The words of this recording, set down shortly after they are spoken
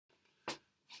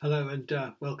Hello and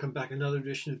welcome back. Another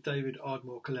edition of David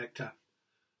Ardmore Collector.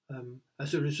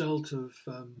 As a result of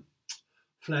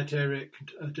Flat Eric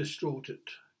distorted,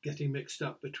 getting mixed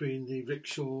up between the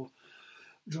rickshaw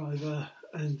driver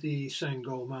and the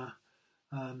Sangoma,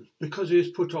 because he was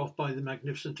put off by the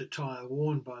magnificent attire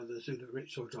worn by the Zulu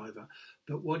rickshaw driver.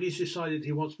 But what he's decided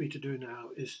he wants me to do now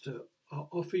is to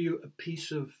offer you a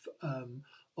piece of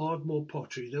Ardmore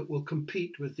pottery that will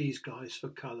compete with these guys for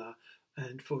colour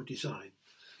and for design.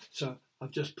 So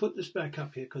I've just put this back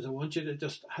up here because I want you to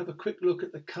just have a quick look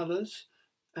at the colours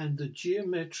and the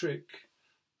geometric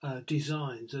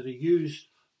designs that are used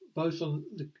both on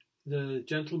the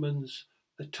gentleman's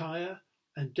attire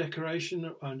and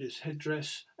decoration on his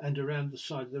headdress and around the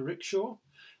side of the rickshaw.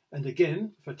 And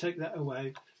again, if I take that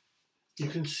away, you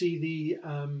can see the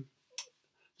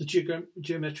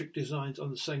geometric designs on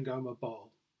the Sangoma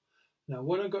Bowl. Now,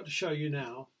 what I've got to show you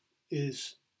now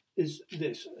is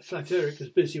this. Flat Eric is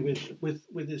busy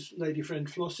with his lady friend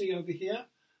Flossie over here,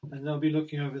 and they'll be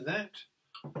looking over that,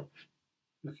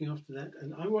 looking after that.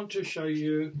 And I want to show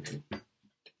you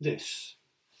this.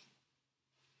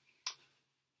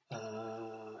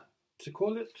 To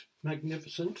call it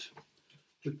magnificent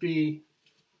would be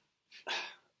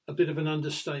a bit of an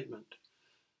understatement.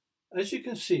 As you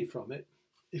can see from it,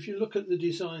 if you look at the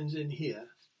designs in here,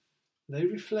 they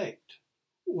reflect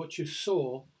what you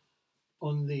saw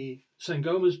on the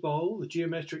Sangoma's Bowl, the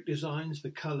geometric designs,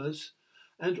 the colours,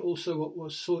 and also what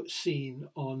was seen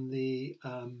on the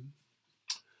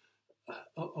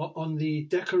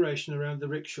decoration around the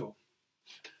rickshaw.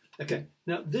 Okay,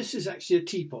 now this is actually a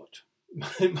teapot.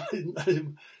 As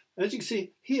you can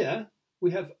see here, we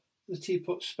have the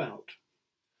teapot spout,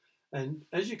 and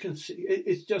as you can see,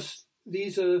 it's just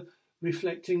these are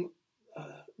reflecting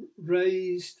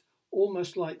raised,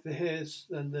 almost like the hairs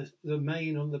and the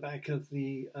mane on the back of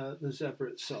the zebra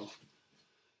itself.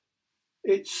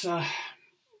 It's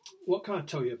what can I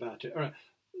tell you about it? All right,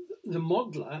 the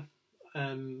modeler,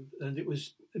 and it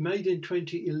was made in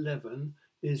 2011,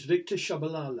 is Victor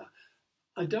Shabalala.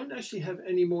 I don't actually have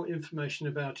any more information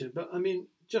about it, but I mean,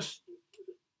 just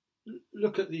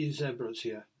look at these zebras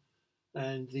here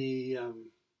and the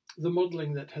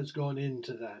modelling that has gone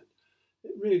into that.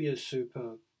 It really is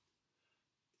superb.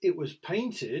 It was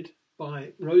painted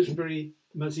by Rosemary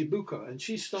Mazibuko, and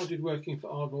she started working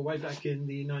for Ardmore way back in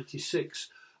the '96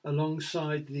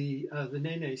 alongside the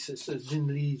Nene sisters,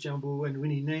 Zinhle, Jabu and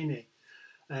Winnie Nene.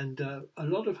 And a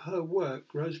lot of her work,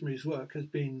 Rosemary's work, has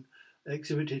been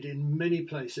exhibited in many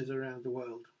places around the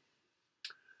world.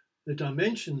 The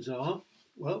dimensions are,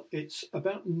 well, it's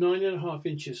about 9.5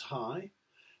 inches high,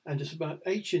 and it's about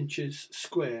 8 inches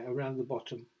square around the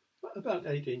bottom, about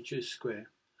 8 inches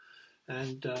square.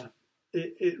 And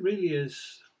it really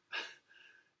is,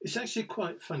 it's actually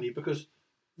quite funny because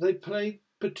they pay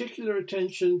particular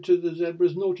attention to the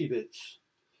zebra's naughty bits.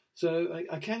 So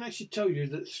I can actually tell you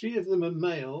that 3 of them are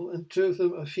male and 2 of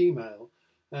them are female.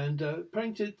 And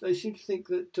they seem to think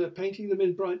that painting them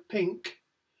in bright pink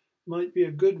might be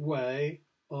a good way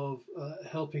of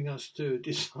helping us to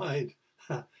decide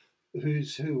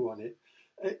who's who on it.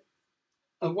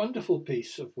 A wonderful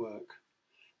piece of work.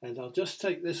 And I'll just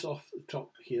take this off the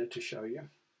top here to show you.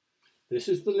 This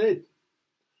is the lid.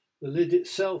 The lid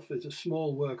itself is a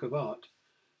small work of art.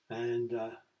 And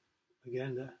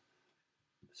again,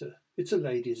 it's a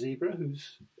lady zebra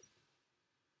who's,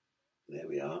 there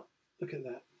we are, look at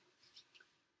that.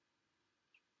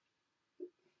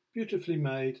 Beautifully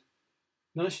made,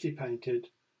 nicely painted.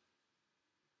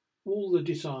 All the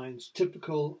designs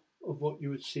typical of what you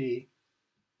would see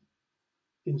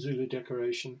in Zulu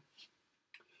decoration.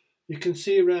 You can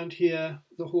see around here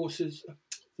the horses,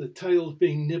 the tails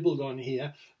being nibbled on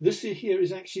here. This here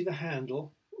is actually the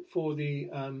handle for the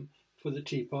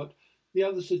teapot. The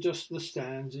others are just the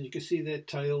stands, and you can see their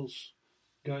tails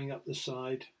going up the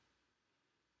side.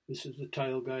 This is the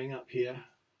tail going up here,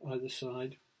 either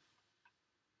side.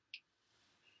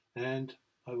 And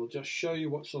I will just show you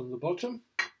what's on the bottom.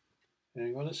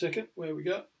 Hang on a second, where we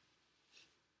go.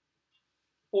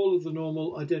 All of the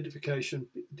normal identification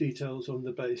details on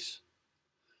the base.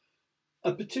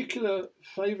 A particular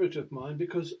favourite of mine,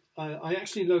 because I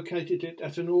actually located it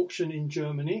at an auction in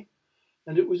Germany,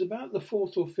 and it was about the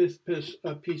 4th or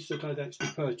 5th piece that I'd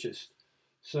actually purchased.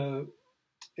 So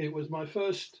it was my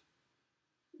first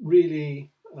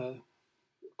really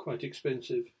quite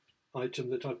expensive item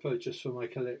that I purchased for my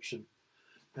collection.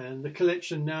 And the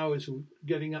collection now is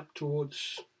getting up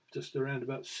towards just around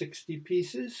about 60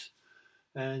 pieces.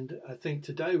 And I think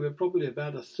today we're probably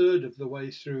about 1/3 of the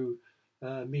way through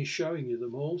me showing you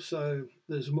them all, so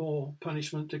there's more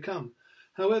punishment to come.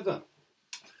 However,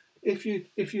 if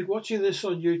you're watching this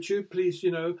on YouTube, please,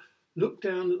 look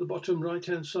down at the bottom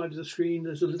right-hand side of the screen.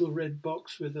 There's a little red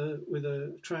box with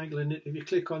a triangle in it. If you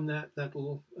click on that, that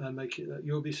will make it that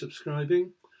you'll be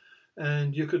subscribing.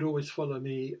 And you could always follow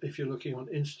me if you're looking on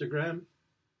Instagram.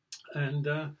 And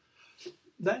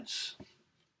that's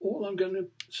all I'm going to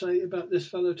say about this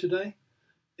fellow today.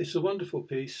 It's a wonderful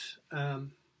piece.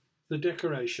 The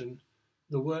decoration,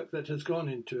 the work that has gone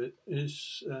into it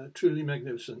is truly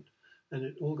magnificent. And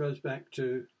it all goes back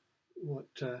to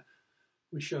what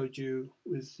we showed you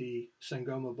with the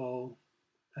Sangoma Bowl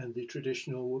and the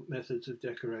traditional methods of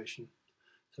decoration.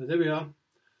 So there we are.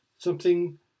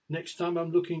 Something next time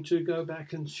I'm looking to go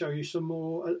back and show you some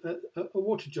more, a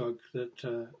water jug that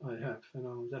I have.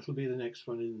 And that'll be the next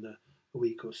one in a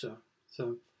week or so.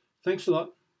 So thanks a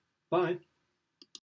lot. Bye.